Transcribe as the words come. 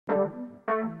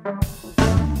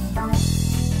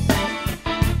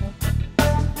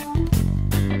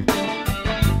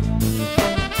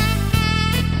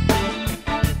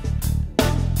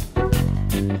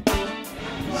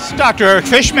Dr. Eric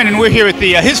Fishman, and we're here at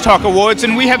the His Talk Awards,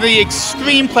 and we have the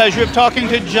extreme pleasure of talking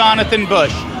to Jonathan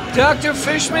Bush. Dr.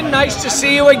 Fishman, nice to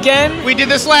see you again. We did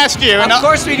this last year. Of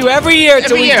course we do, every year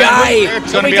until we die.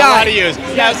 It's going to be a lot of years.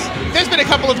 Yes. Now, there's been a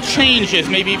couple of changes,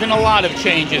 maybe even a lot of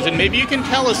changes, and maybe you can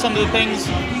tell us some of the things,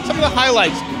 some of the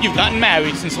highlights. You've gotten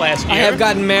married since last year. I have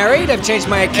gotten married. I've changed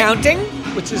my accounting,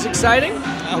 which is exciting.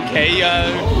 Okay,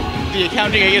 the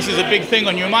accounting, I guess, is a big thing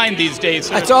on your mind these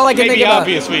days. That's all I can think about.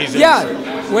 Maybe obvious reasons.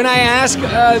 Yeah. When I ask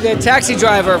the taxi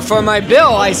driver for my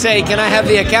bill, I say, can I have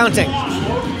the accounting?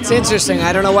 It's interesting.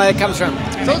 I don't know where it comes from.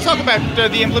 So let's talk about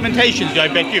the implementations. I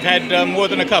bet you've had more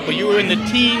than a couple. You were in the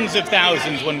teens of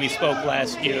thousands when we spoke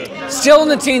last year. Still in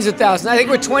the teens of thousands. I think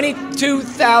we're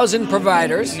 22,000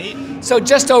 providers. Neat. So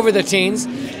just over the teens.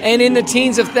 And in the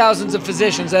teens of thousands of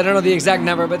physicians. I don't know the exact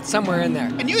number, but somewhere in there.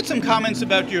 And you had some comments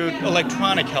about your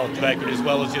electronic health record as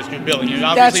well as just your billing.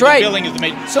 Obviously, that's right. The billing is the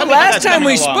main. So last time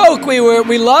we spoke, we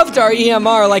loved our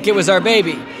EMR like it was our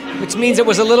baby, which means it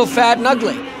was a little fat and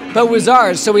ugly, but it was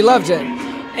ours, so we loved it.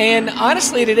 And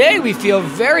honestly, today we feel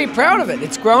very proud of it.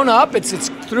 It's grown up. It's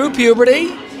through puberty,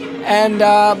 and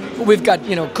we've got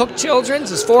cooked children's.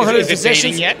 There's 400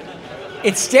 physicians. Is it dating yet?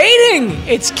 It's dating.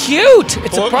 It's cute.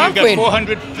 It's a prom queen. You've got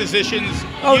 400 physicians.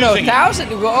 Oh no, 1,000.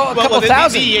 Oh, a couple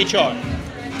thousand. The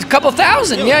EHR. A couple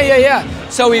thousand. Really? Yeah.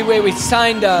 So we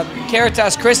signed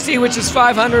Caritas Christi, which is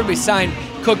 500. We signed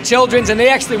Cook Children's, and they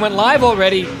actually went live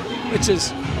already, which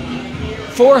is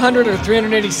 400 or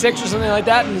 386 or something like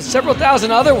that, and several thousand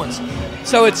other ones.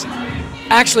 So it's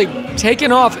actually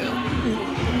taken off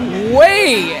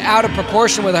way out of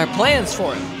proportion with our plans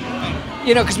for it.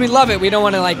 Because we love it. We don't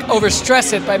want to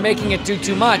overstress it by making it do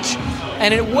too much,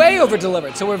 and it way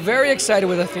over-delivered. So we're very excited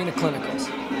with Athena Clinicals.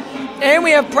 And we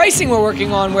have pricing we're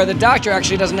working on where the doctor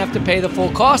actually doesn't have to pay the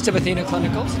full cost of Athena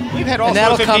Clinicals. We've had all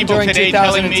sorts of people today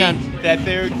telling me that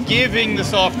they're giving the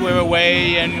software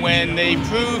away, and when they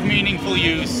prove meaningful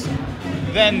use,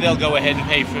 then they'll go ahead and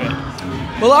pay for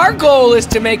it. Well, our goal is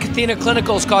to make Athena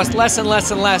Clinicals cost less and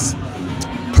less and less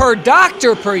per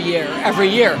doctor per year, every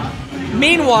year.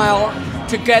 Meanwhile,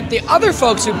 to get the other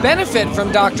folks who benefit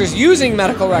from doctors using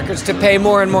medical records to pay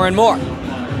more and more and more.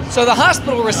 So the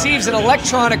hospital receives an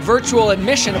electronic virtual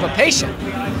admission of a patient.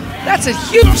 That's a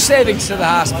huge savings to the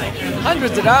hospital,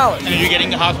 hundreds of dollars. And are you getting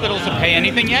the hospitals to pay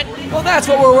anything yet? Well, that's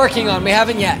what we're working on. We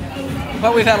haven't yet.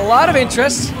 But we've had a lot of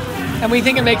interest, and we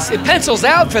think it pencils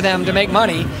out for them to make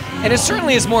money, and it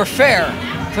certainly is more fair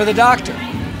for the doctor.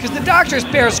 Because the doctor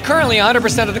bears currently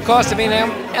 100% of the cost of an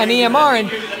EMR,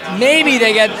 and maybe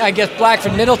they get, I guess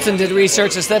Blackford Middleton did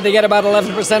research that said they get about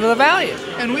 11% of the value.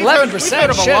 And we've heard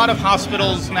of a lot of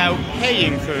hospitals now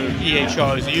paying for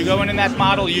EHRs. Are you going in that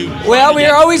model? Well, we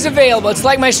are always available. It's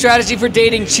like my strategy for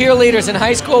dating cheerleaders in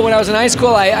high school. When I was in high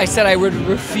school, I said I would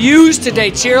refuse to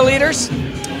date cheerleaders.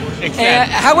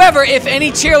 However, if any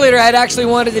cheerleader had actually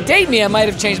wanted to date me, I might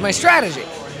have changed my strategy.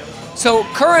 So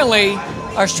currently,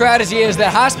 our strategy is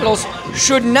that hospitals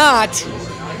should not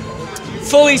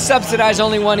fully subsidize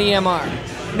only one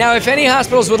EMR. Now, if any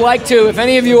hospitals would like to, if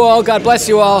any of you all, God bless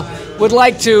you all, would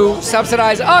like to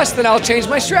subsidize us, then I'll change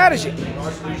my strategy.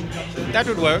 That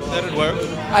would work.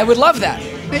 I would love that.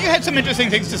 Now, you had some interesting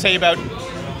things to say about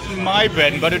my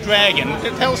bread and butter dragon.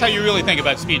 Tell us how you really think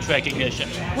about speech recognition.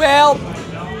 Well,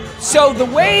 so the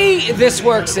way this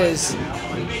works is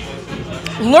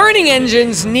learning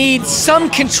engines need some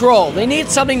control. They need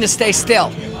something to stay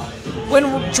still.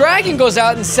 When Dragon goes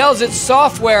out and sells its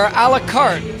software a la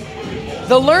carte,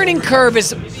 the learning curve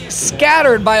is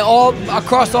scattered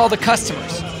across all the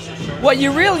customers. What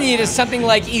you really need is something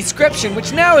like eScription,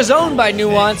 which now is owned by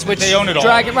Nuance, which they own it all.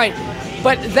 Dragon, right?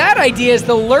 But that idea is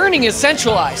the learning is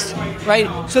centralized,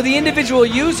 right? So the individual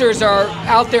users are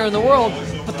out there in the world,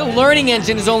 but the learning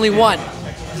engine is only one.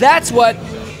 That's what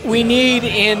we need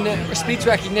in speech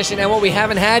recognition and what we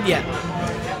haven't had yet.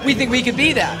 We think we could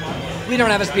be that. We don't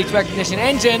have a speech recognition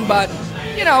engine, but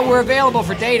we're available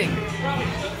for dating.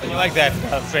 You like that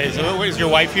phrase. Is your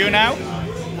wife here now?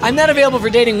 I'm not available for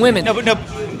dating women. No,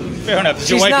 fair enough.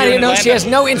 She's not here. No, she has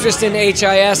no interest in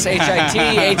HIS, HIT,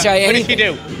 HIA. What does she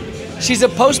do? She's a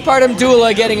postpartum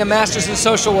doula getting a master's in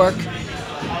social work,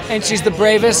 and she's the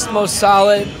bravest, most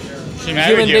solid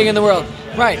human being in the world.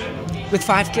 Right, with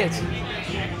 5 kids.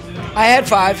 I had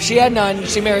 5, she had none,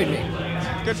 she married me.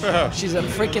 Good for her. She's a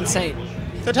freaking saint.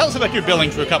 So tell us about your billing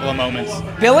for a couple of moments.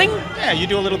 Billing? Yeah, you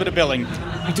do a little bit of billing.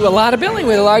 We do a lot of billing.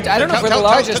 We're I don't know if we're the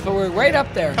largest, but we're right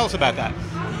up there. Tell us about that.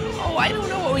 Oh, I don't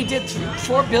know what we did.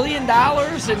 $4 billion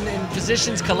in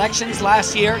physicians' collections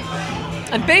last year.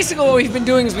 And basically what we've been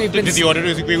doing is Did the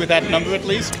auditors agree with that number at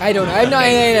least? I don't know. I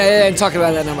didn't talk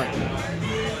about that number.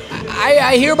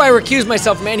 I hereby recuse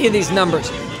myself from any of these numbers.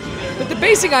 But the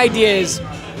basic idea is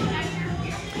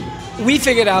we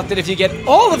figured out that if you get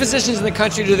all the physicians in the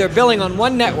country to do their billing on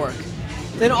one network,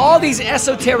 then all these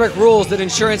esoteric rules that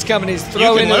insurance companies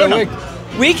throw into the rig,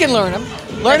 we can learn them.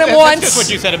 Learn them once. That's just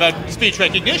what you said about speech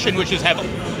recognition, which is have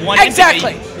one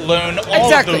exactly. entity learn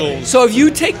all of the rules. So if you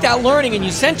take that learning and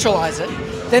you centralize it,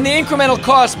 then the incremental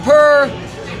cost per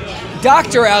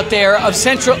doctor out there of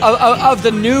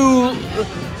the new,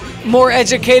 more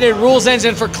educated rules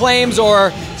engine for claims,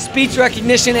 or speech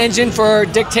recognition engine for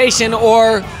dictation,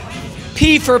 or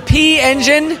P for P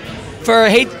engine for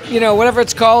whatever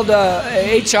it's called,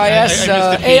 HIS,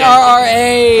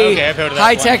 ARRA,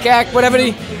 High Tech Act, whatever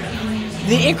the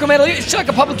incremental, it's like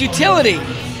a public utility.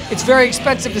 It's very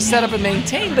expensive to set up and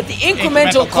maintain, but the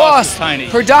incremental cost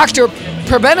per doctor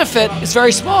per benefit is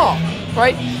very small,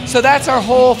 right? So that's our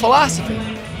whole philosophy.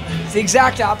 It's the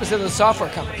exact opposite of the software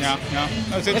companies. Yeah.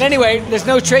 But anyway, there's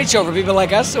no trade show for people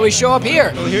like us, so we show up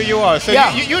here. Well, here you are. So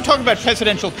you were talking about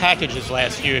presidential packages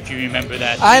last year, if you remember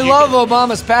that. I love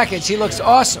Obama's package. He looks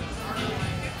awesome.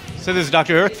 So this is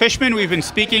Dr. Eric Fishman. We've been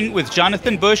speaking with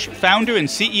Jonathan Bush, founder and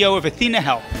CEO of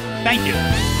AthenaHealth. Thank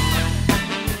you.